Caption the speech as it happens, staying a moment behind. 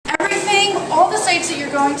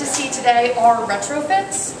going to see today are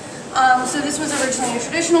retrofits. So this was originally a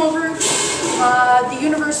traditional roof. The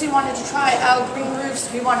university wanted to try out green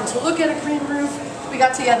roofs. We wanted to look at a green roof. We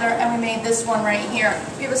got together and we made this one right here.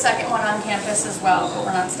 We have a second one on campus as well, but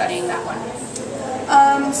we're not studying that one.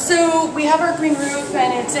 So we have our green roof,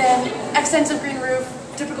 and it's an extensive green roof,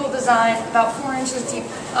 typical design, about 4 inches deep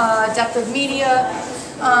depth of media.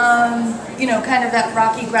 You know, kind of that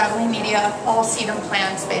rocky, gravelly media, all sedum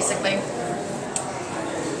plants basically.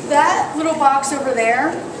 That little box over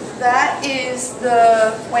there, that is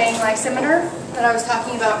the weighing lysimeter that I was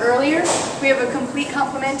talking about earlier. We have a complete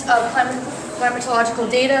complement of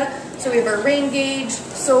climatological data. So we have our rain gauge,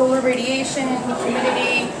 solar radiation,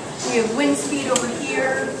 humidity, we have wind speed over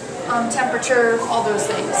here, temperature, all those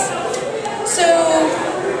things. So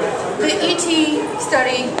the ET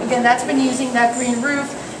study, again, that's been using that green roof,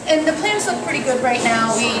 and the plants look pretty good right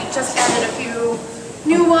now. We just added a few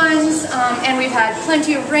new ones, and we've had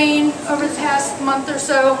plenty of rain over the past month or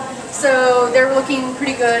so, so they're looking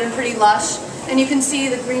pretty good and pretty lush. And you can see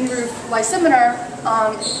the green roof lysimeter,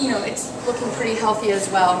 you know, it's looking pretty healthy as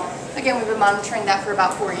well. Again, we've been monitoring that for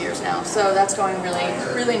about 4 years now, so that's going really,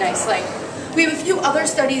 really nicely. We have a few other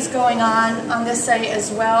studies going on this site as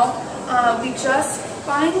well. We just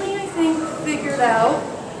finally, I think, figured out,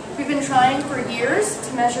 we've been trying for years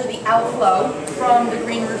to measure the outflow from the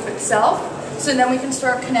green roof itself, so then we can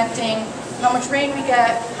start connecting how much rain we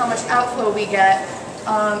get, how much outflow we get,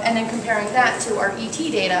 and then comparing that to our ET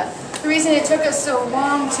data. The reason it took us so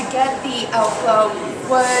long to get the outflow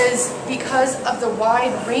was because of the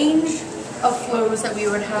wide range of flows that we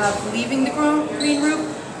would have leaving the green roof,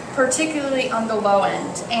 particularly on the low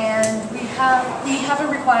end. And we have a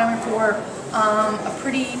requirement for a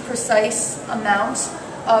pretty precise amount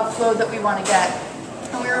of flow that we want to get.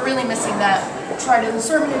 And we were really missing that. We tried an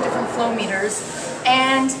assortment of different flow meters,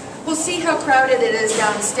 and we'll see how crowded it is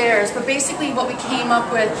downstairs, but basically what we came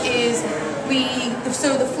up with is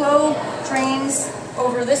so the flow drains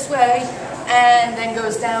over this way and then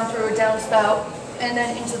goes down through a downspout and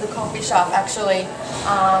then into the coffee shop actually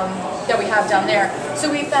that we have down there.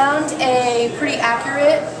 So we found a pretty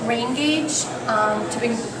accurate rain gauge,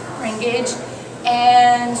 tipping rain gauge,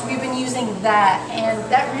 and we've been using that, and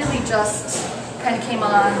that really just kind of came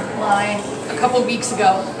online a couple of weeks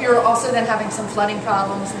ago. We were also then having some flooding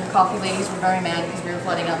problems, and the coffee ladies were very mad because we were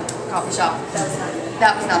flooding up the coffee shop.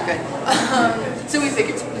 That was not good. So we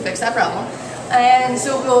fixed that problem. And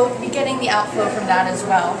so we'll be getting the outflow from that as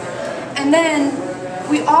well. And then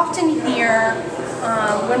we often hear,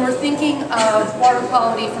 when we're thinking of water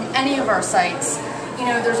quality from any of our sites, you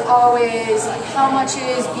know, there's always like how much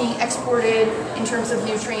is being exported in terms of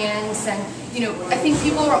nutrients, and you know, I think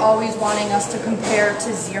people are always wanting us to compare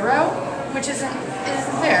to zero, which isn't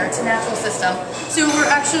fair. It's a natural system. So we're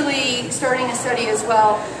actually starting a study as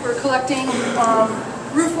well. We're collecting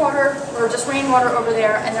roof water or just rainwater over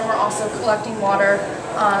there, and then we're also collecting water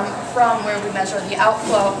from where we measure the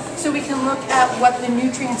outflow, so we can look at what the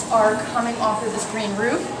nutrients are coming off of this green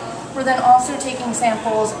roof. We're then also taking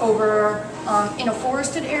samples over in a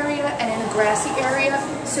forested area and in a grassy area,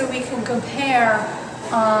 so we can compare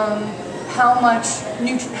how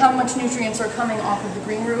much nutrients are coming off of the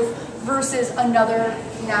green roof versus another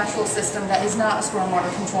natural system that is not a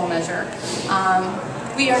stormwater control measure.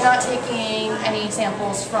 We are not taking any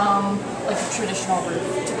samples from like a traditional roof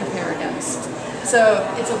to compare against, so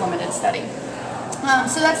it's a limited study.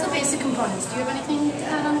 So that's the basic components. Do you have anything to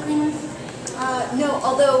add on the green roof? No,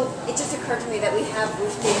 although it just occurred to me that we have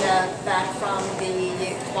roof data back from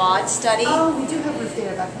the quad study. Oh, we do have roof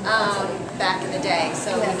data back from the quad study. Back in the day,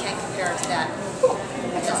 so we can compare it to that. Cool.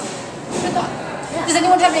 Excellent. Good thought. Yeah. Does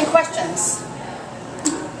anyone have any questions?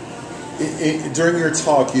 During your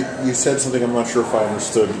talk, you said something I'm not sure if I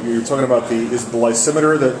understood. You were talking about the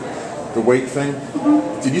lysimeter, the weight thing?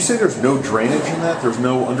 Mm-hmm. Did you say there's no drainage in that? There's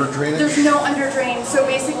no under drainage? There's no under drain, so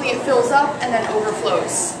basically it fills up and then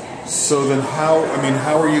overflows. So then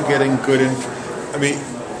how are you getting good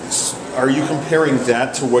are you comparing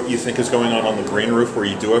that to what you think is going on the green roof where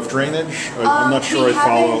you do have drainage? I'm not sure I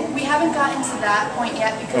follow. We haven't gotten to that point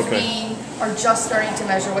yet because we are just starting to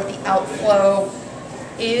measure what the outflow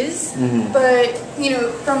is. Mm-hmm. But, you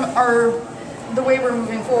know, from the way we're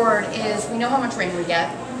moving forward is we know how much rain we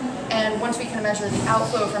get. And once we can measure the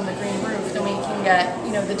outflow from the green roof, then we can get,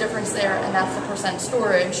 you know, the difference there, and that's the percent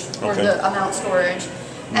storage or the amount storage.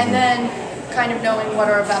 Mm-hmm. And then kind of knowing what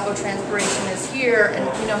our evapotranspiration is here, and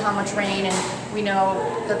we know how much rain, and we know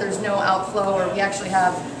that there's no outflow, or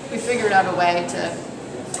we figured out a way to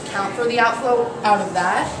account for the outflow out of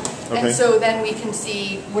that. Okay. And so then we can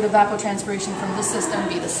see, would evapotranspiration from this system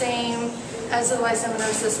be the same? as the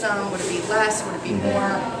lysimeter system? Would it be less? Would it be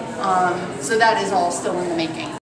more? So that is all still in the making.